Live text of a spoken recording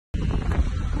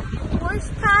What's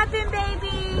poppin',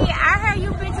 baby? I heard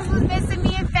you bitches was missing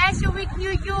me in Fashion Week,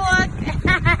 New York.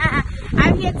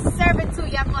 I'm here to serve it to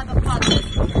y'all motherfuckers.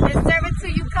 And serve it to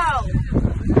you cold.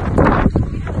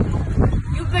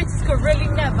 You bitches could really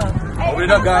never. Hey, open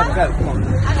it up, guys. Come on.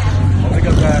 Okay. Open it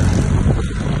up, guys.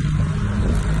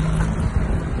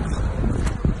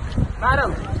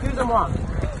 Madam, excusez-moi.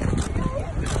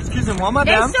 Excusez-moi,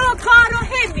 They madame. sure car don't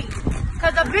hit me.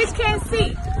 Cause a bitch can't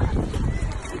see.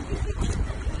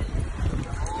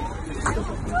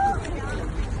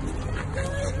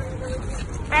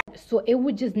 So it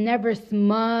would just never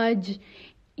smudge.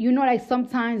 You know, like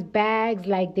sometimes bags,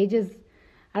 like they just,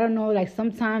 I don't know, like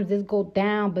sometimes this go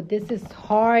down, but this is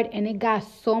hard and it got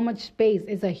so much space.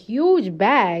 It's a huge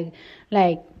bag.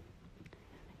 Like,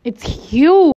 it's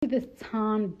huge. This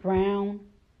Thom Browne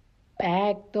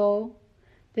bag though.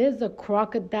 There's a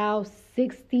crocodile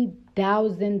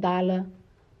 $60,000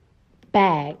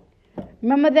 bag.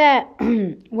 Remember that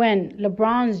when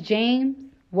LeBron James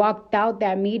walked out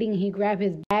that meeting, he grabbed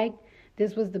his bag?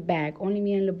 This was the bag. Only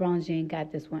me and LeBron James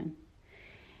got this one.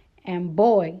 And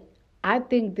boy, I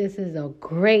think this is a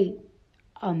great,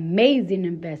 amazing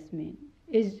investment.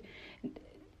 It's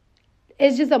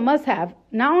just a must-have.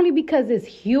 Not only because it's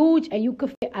huge and you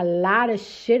could fit a lot of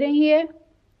shit in here,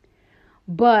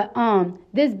 but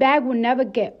this bag will never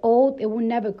get old. It will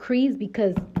never crease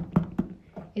because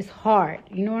it's hard.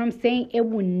 You know what I'm saying? It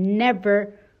will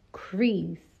never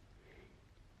crease.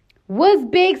 What's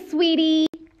big, sweetie?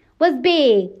 What's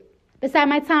big? Beside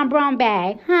my Thom Browne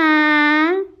bag.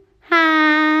 Huh?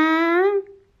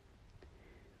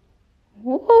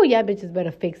 Ooh, y'all bitches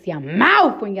better fix your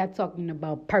mouth when y'all talking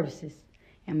about purses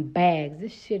and bags.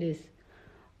 This shit is,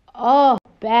 oh,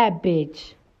 bad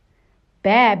bitch.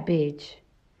 Bad bitch.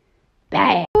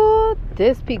 Bad. Ooh,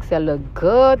 this pizza look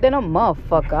good than a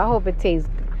motherfucker. I hope it tastes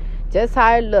just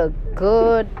how it look.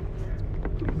 Good,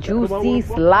 juicy,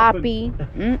 sloppy.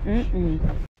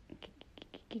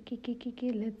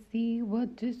 Let's see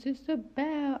what this is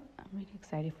about. I'm really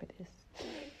excited for this.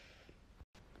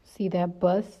 See that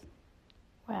bus?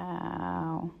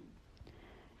 Wow.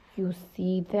 You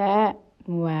see that?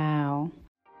 Wow.